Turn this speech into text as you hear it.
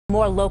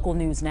More local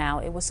news now.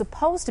 It was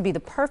supposed to be the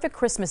perfect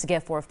Christmas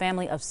gift for a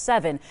family of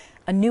 7,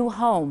 a new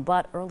home.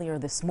 But earlier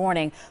this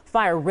morning,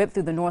 fire ripped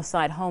through the north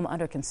side home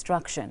under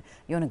construction.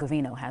 Yona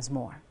Gavino has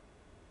more.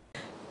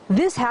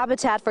 This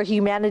Habitat for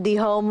Humanity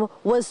home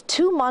was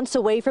 2 months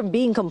away from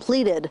being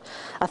completed.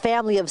 A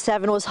family of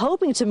 7 was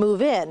hoping to move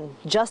in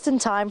just in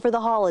time for the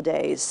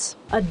holidays.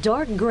 A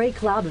dark gray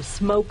cloud of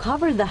smoke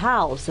covered the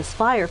house as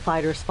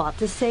firefighters fought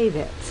to save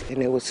it.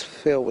 And it was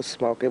filled with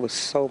smoke. It was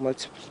so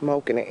much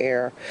smoke in the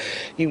air.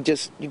 You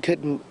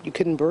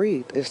couldn't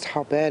breathe. It's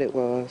how bad it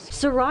was.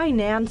 Sarai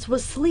Nance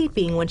was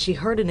sleeping when she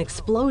heard an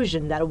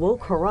explosion that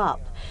woke her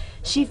up.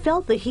 She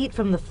felt the heat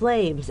from the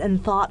flames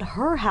and thought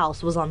her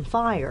house was on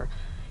fire.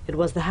 It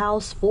was the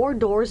house 4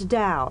 doors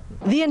down.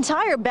 The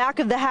entire back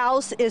of the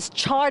house is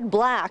charred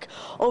black.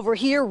 Over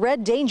here,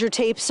 red danger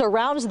tape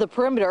surrounds the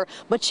perimeter,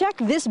 but check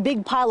this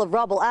big pile of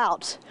rubble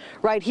out.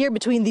 Right here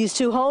between these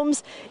 2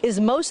 homes is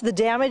most of the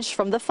damage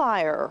from the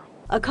fire.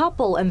 A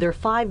couple and their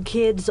 5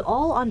 kids,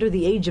 all under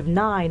the age of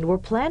 9, were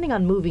planning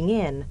on moving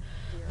in.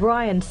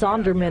 Brian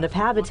Sonderman of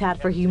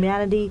Habitat for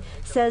Humanity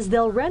says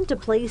they'll rent a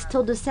place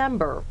till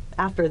December.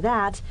 After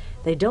that,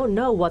 they don't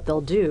know what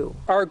they'll do.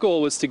 Our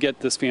goal was to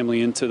get this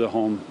family into the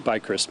home by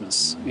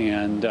Christmas,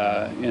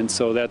 and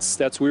so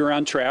that's we were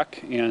on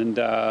track, and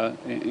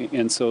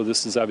so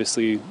this is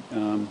obviously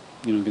going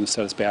to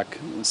set us back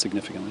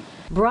significantly.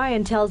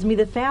 Brian tells me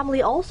the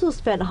family also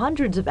spent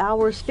hundreds of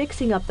hours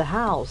fixing up the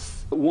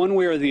house. One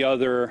way or the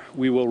other,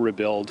 we will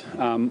rebuild.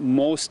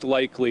 Most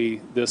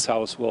likely, this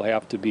house will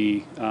have to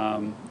be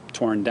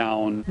torn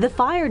down. The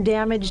fire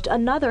damaged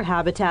another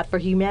Habitat for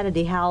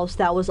Humanity house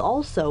that was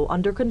also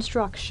under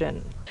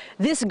construction.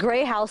 This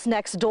gray house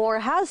next door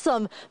has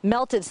some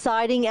melted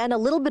siding and a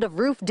little bit of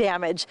roof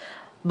damage,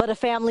 but a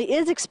family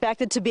is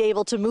expected to be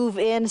able to move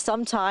in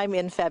sometime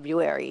in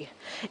February.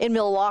 In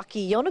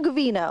Milwaukee, Yona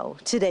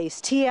Gavino, today's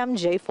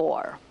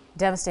TMJ4.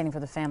 Devastating for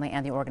the family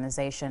and the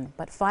organization,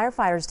 but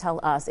firefighters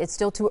tell us it's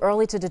still too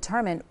early to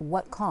determine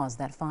what caused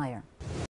that fire.